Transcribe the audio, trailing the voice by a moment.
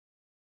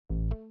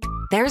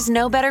There's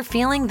no better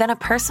feeling than a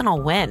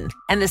personal win,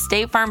 and the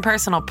State Farm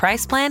Personal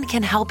Price Plan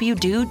can help you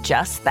do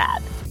just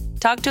that.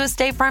 Talk to a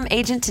State Farm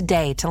agent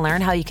today to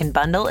learn how you can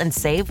bundle and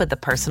save with the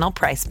Personal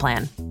Price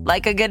Plan.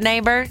 Like a good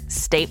neighbor,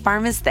 State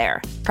Farm is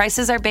there.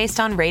 Prices are based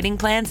on rating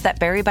plans that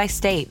vary by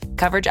state.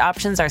 Coverage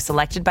options are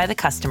selected by the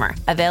customer.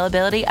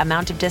 Availability,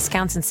 amount of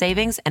discounts and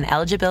savings, and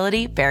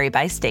eligibility vary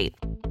by state.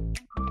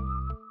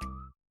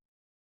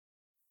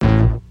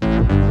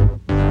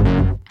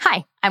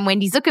 Hi, I'm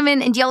Wendy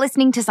Zuckerman, and you're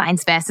listening to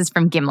Science Versus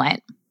from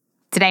Gimlet.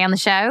 Today on the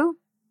show,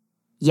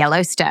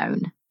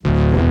 Yellowstone.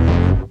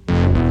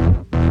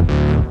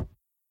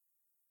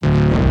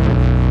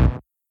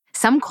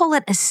 Some call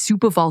it a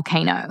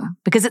supervolcano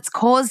because it's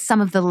caused some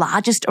of the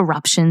largest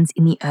eruptions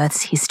in the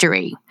Earth's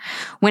history.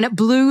 When it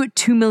blew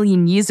 2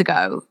 million years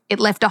ago, it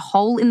left a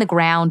hole in the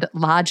ground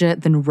larger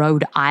than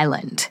Rhode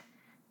Island.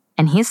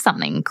 And here's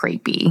something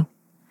creepy.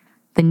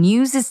 The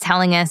news is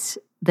telling us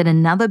that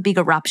another big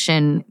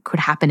eruption could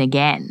happen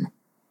again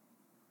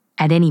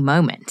at any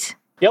moment.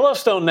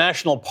 Yellowstone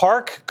National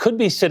Park could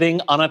be sitting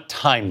on a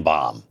time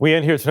bomb. We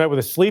end here tonight with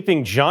a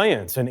sleeping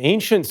giant, an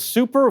ancient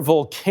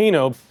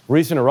supervolcano.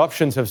 Recent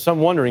eruptions have some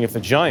wondering if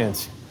the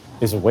giant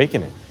is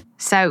awakening.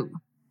 So,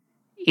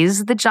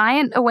 is the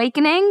giant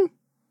awakening?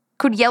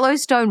 Could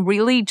Yellowstone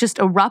really just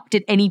erupt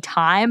at any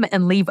time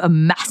and leave a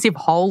massive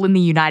hole in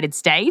the United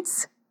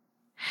States?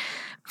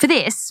 For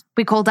this,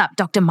 we called up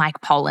Dr.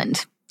 Mike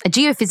Poland, a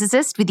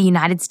geophysicist with the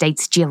United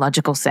States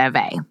Geological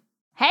Survey.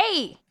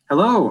 Hey!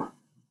 Hello.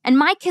 And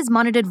Mike has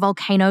monitored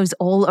volcanoes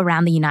all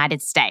around the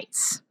United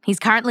States. He's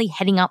currently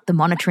heading up the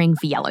monitoring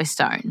for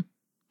Yellowstone.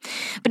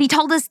 But he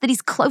told us that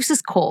his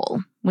closest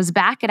call was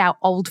back at our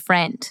old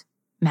friend,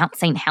 Mount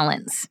St.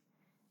 Helens.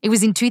 It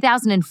was in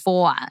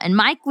 2004, and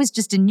Mike was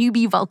just a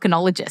newbie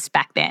volcanologist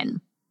back then.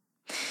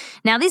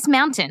 Now, this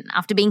mountain,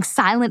 after being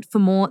silent for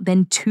more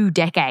than 2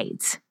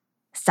 decades,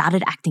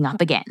 started acting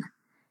up again.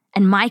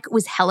 And Mike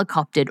was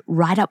helicoptered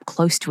right up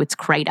close to its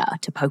crater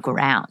to poke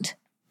around.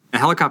 A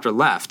helicopter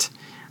left,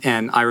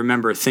 and I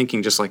remember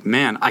thinking just like,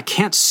 man, I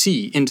can't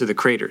see into the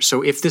crater.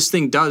 So if this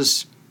thing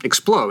does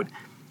explode,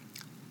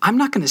 I'm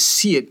not going to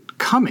see it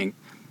coming.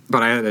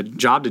 But I had a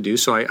job to do,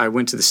 so I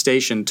went to the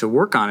station to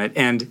work on it.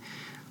 And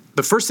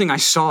the first thing I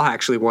saw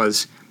actually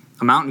was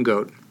a mountain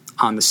goat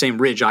on the same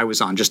ridge I was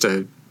on, just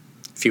a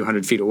few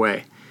hundred feet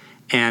away.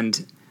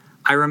 And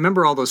I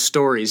remember all those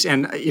stories,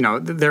 and, you know,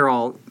 they're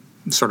all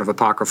sort of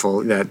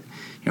apocryphal that,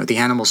 you know, the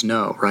animals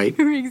know, right?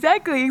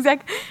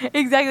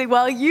 Exactly.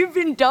 Well, you've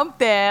been dumped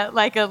there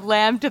like a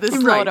lamb to the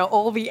slaughter. Right.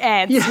 All the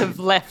ants have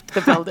left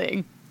the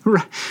building.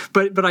 Right.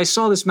 But I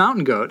saw this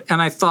mountain goat,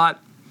 and I thought,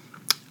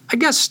 I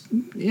guess,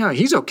 you know,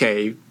 he's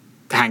okay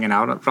hanging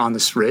out on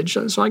this ridge,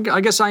 so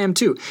I guess I am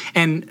too.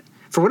 And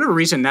for whatever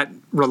reason, that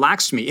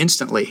relaxed me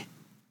instantly.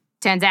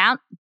 Turns out,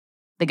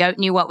 the goat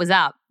knew what was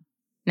up.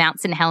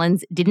 Mount St.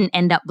 Helens didn't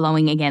end up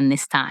blowing again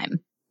this time.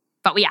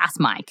 But we asked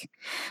Mike,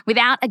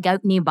 without a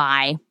goat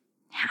nearby,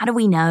 how do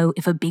we know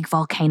if a big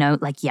volcano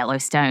like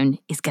Yellowstone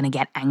is going to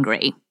get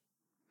angry?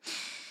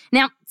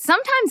 Now,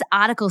 sometimes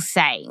articles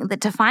say that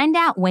to find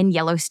out when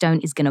Yellowstone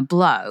is going to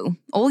blow,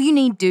 all you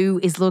need do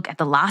is look at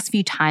the last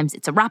few times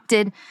it's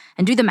erupted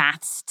and do the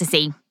maths to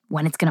see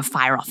when it's going to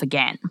fire off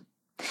again.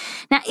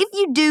 Now, if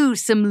you do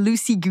some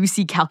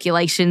loosey-goosey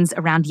calculations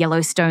around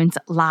Yellowstone's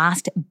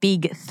last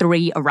big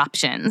 3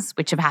 eruptions,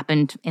 which have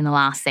happened in the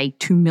last, say,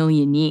 2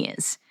 million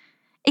years,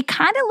 it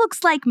kind of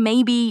looks like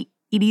maybe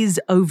it is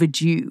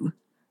overdue.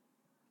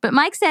 But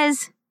Mike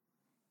says,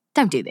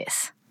 don't do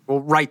this. Well,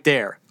 right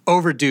there.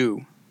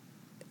 Overdue.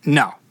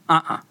 No.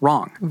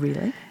 Wrong.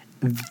 Really?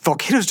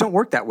 Volcanoes don't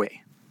work that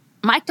way.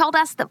 Mike told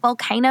us that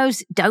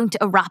volcanoes don't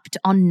erupt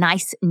on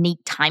nice,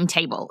 neat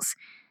timetables.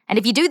 And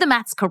if you do the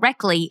maths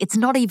correctly, it's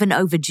not even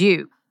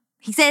overdue.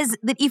 He says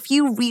that if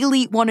you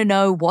really want to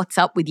know what's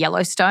up with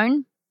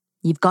Yellowstone,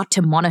 you've got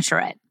to monitor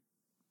it.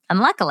 And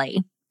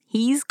luckily,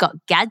 he's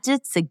got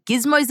gadgets and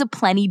gizmos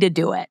aplenty to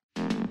do it.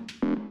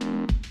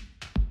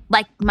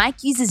 Like,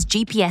 Mike uses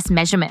GPS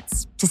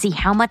measurements to see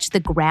how much the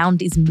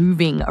ground is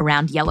moving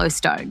around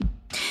Yellowstone.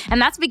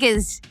 And that's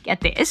because, get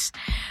this,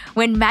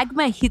 when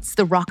magma hits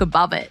the rock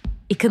above it,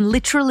 it can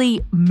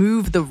literally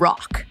move the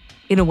rock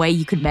in a way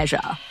you could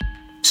measure.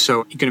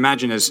 So you can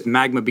imagine as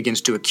magma begins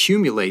to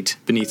accumulate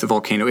beneath the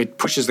volcano, it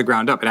pushes the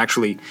ground up. It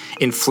actually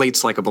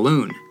inflates like a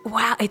balloon.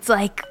 Wow, it's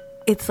like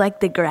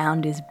the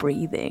ground is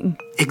breathing.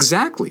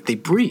 Exactly. They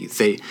breathe.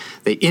 They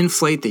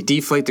inflate, they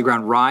deflate, the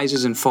ground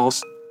rises and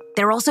falls.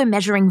 They're also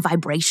measuring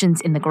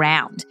vibrations in the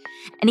ground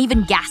and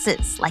even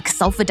gases like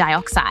sulfur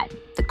dioxide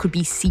that could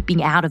be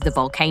seeping out of the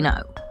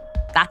volcano.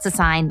 That's a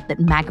sign that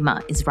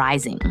magma is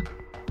rising.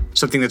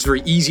 Something that's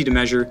very easy to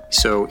measure,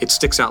 so it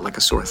sticks out like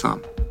a sore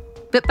thumb.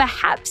 But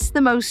perhaps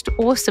the most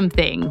awesome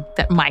thing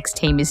that Mike's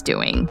team is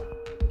doing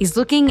is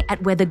looking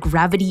at whether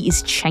gravity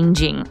is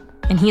changing.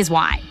 And here's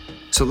why.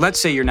 So let's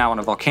say you're now on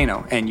a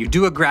volcano and you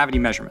do a gravity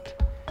measurement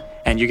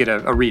and you get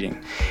a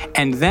reading.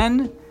 And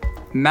then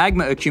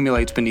magma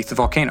accumulates beneath the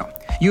volcano.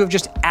 You have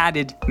just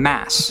added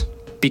mass.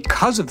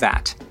 Because of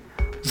that,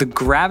 the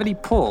gravity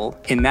pull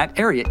in that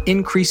area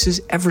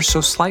increases ever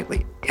so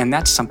slightly, and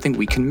that's something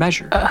we can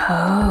measure.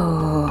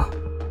 Oh.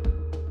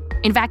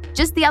 In fact,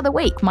 just the other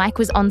week, Mike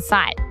was on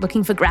site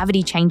looking for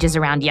gravity changes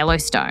around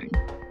Yellowstone.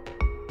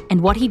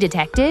 And what he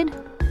detected?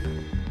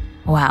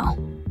 Wow,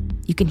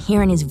 you can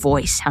hear in his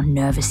voice how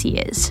nervous he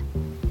is.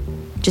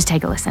 Just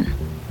take a listen.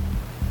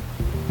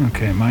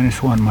 Okay,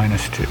 -1,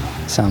 -2.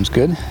 Sounds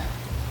good.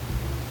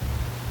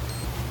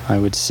 I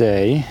would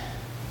say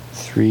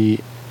 3,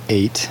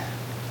 8,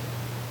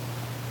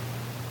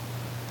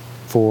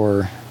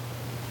 4,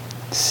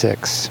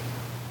 6.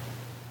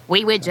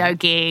 We were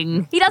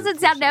joking. He doesn't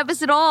sound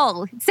nervous at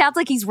all. It sounds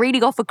like he's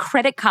reading off a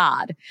credit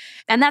card.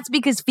 And that's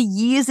because for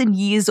years and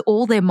years,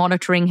 all their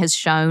monitoring has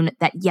shown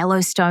that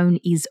Yellowstone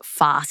is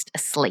fast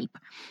asleep.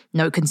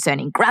 No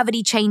concerning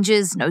gravity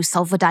changes, no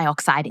sulfur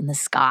dioxide in the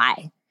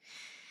sky.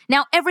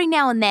 Now, every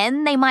now and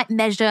then, they might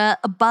measure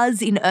a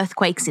buzz in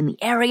earthquakes in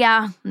the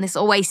area, and this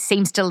always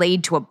seems to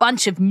lead to a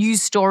bunch of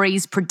news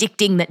stories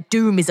predicting that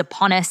doom is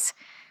upon us.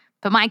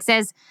 But Mike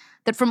says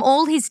that from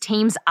all his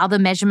team's other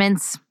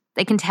measurements,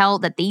 they can tell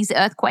that these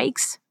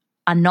earthquakes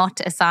are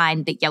not a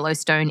sign that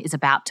Yellowstone is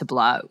about to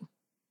blow.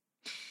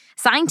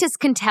 Scientists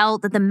can tell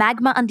that the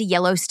magma under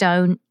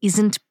Yellowstone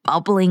isn't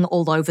bubbling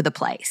all over the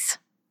place.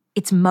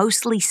 It's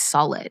mostly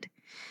solid.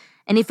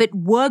 And if it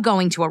were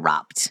going to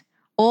erupt,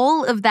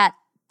 all of that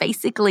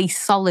basically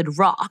solid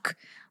rock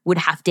would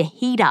have to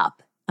heat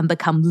up and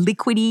become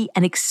liquidy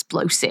and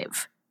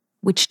explosive,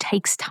 which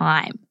takes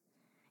time.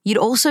 You'd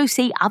also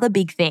see other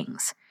big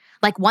things.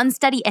 Like one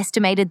study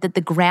estimated that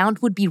the ground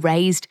would be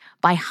raised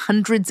by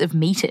hundreds of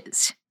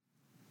meters.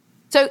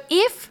 So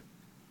if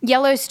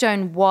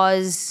Yellowstone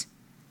was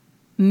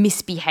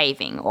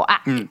misbehaving or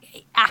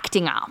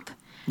acting up,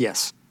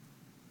 Yes.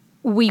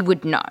 we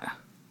would know.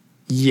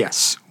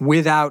 Yes,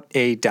 without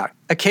a doubt.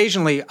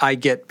 Occasionally, I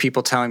get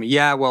people telling me,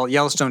 yeah, well,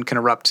 Yellowstone can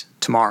erupt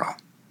tomorrow,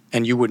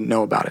 and you wouldn't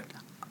know about it.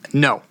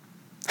 No.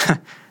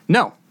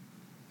 No,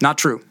 not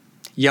true.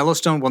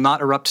 Yellowstone will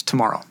not erupt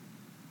tomorrow.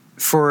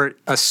 For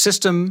a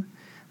system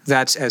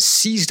that's as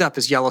seized up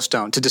as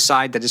Yellowstone to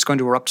decide that it's going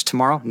to erupt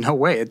tomorrow, no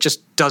way. It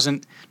just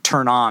doesn't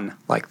turn on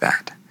like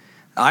that.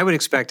 I would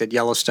expect at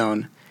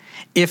Yellowstone,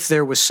 if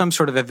there was some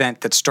sort of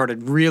event that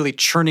started really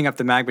churning up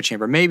the magma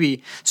chamber,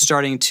 maybe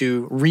starting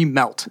to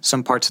remelt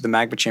some parts of the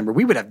magma chamber,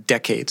 we would have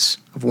decades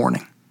of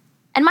warning.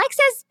 And Mike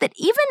says that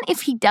even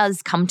if he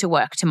does come to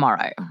work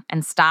tomorrow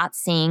and start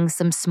seeing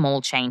some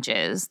small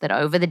changes that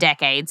over the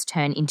decades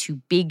turn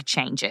into big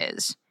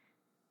changes,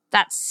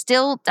 that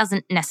still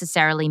doesn't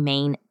necessarily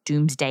mean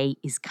doomsday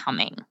is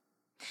coming.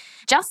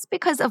 Just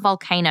because a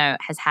volcano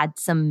has had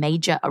some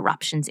major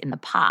eruptions in the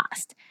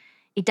past,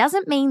 it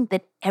doesn't mean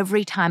that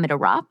every time it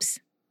erupts,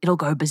 it'll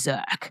go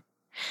berserk.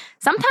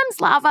 Sometimes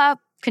lava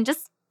can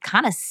just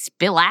kind of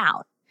spill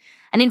out.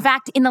 And in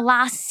fact, in the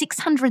last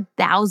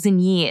 600,000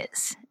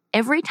 years,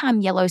 every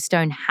time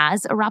Yellowstone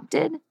has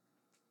erupted,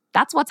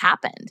 that's what's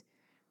happened.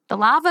 The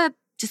lava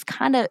just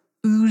kind of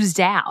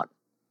oozed out.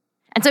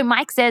 And so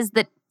Mike says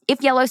that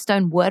if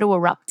Yellowstone were to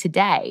erupt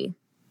today,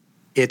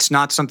 it's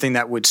not something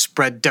that would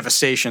spread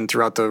devastation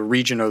throughout the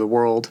region or the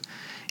world.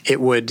 It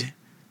would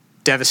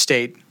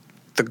devastate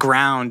the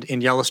ground in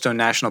Yellowstone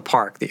National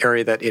Park, the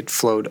area that it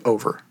flowed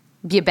over.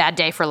 Be a bad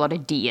day for a lot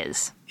of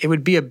deers. It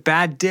would be a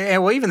bad day.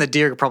 Well, even the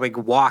deer could probably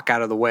walk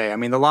out of the way. I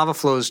mean, the lava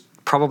flows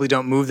probably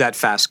don't move that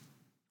fast.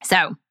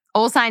 So,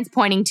 all signs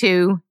pointing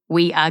to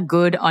we are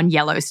good on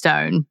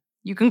Yellowstone.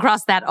 You can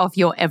cross that off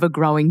your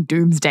ever-growing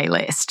doomsday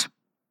list.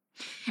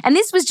 And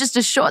this was just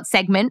a short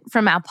segment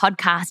from our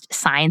podcast,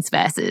 Science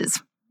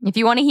Versus. If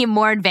you want to hear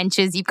more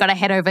adventures, you've got to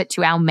head over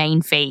to our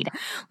main feed.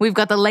 We've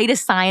got the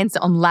latest science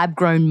on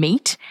lab-grown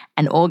meat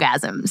and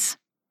orgasms.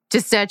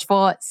 Just search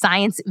for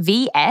Science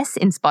VS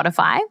in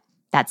Spotify.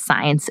 That's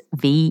Science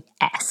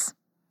VS.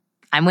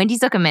 I'm Wendy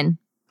Zuckerman.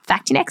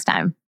 Back to you next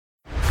time.